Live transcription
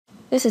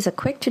This is a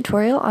quick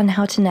tutorial on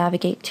how to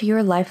navigate to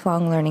your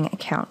lifelong learning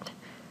account.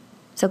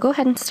 So go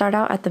ahead and start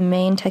out at the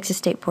main Texas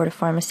State Board of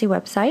Pharmacy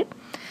website.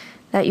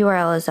 That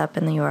URL is up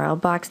in the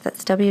URL box.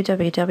 That's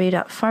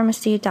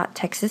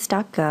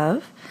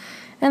www.pharmacy.texas.gov.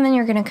 And then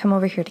you're going to come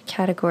over here to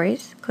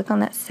Categories. Click on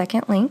that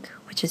second link,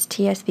 which is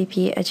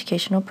TSBP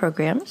Educational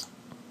Programs.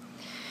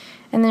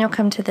 And then you'll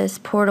come to this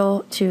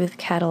portal to the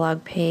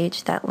catalog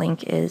page. That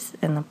link is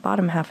in the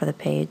bottom half of the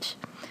page.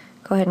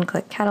 Go ahead and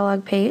click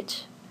Catalog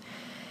Page.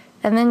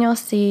 And then you'll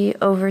see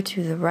over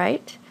to the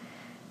right,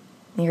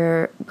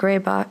 your gray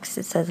box,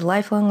 it says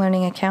Lifelong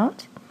Learning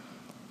Account.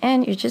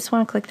 And you just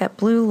want to click that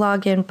blue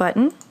Login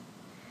button.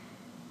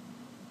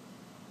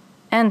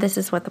 And this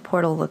is what the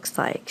portal looks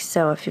like.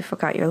 So if you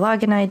forgot your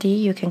login ID,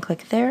 you can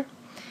click there.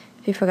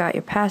 If you forgot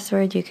your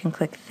password, you can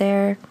click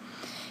there.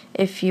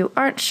 If you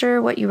aren't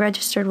sure what you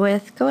registered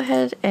with, go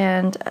ahead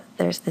and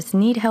there's this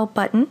Need Help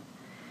button.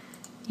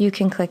 You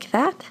can click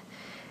that.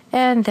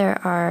 And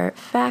there are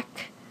FAQ,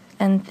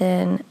 and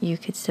then you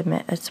could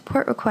submit a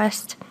support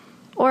request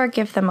or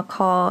give them a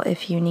call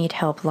if you need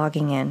help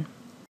logging in.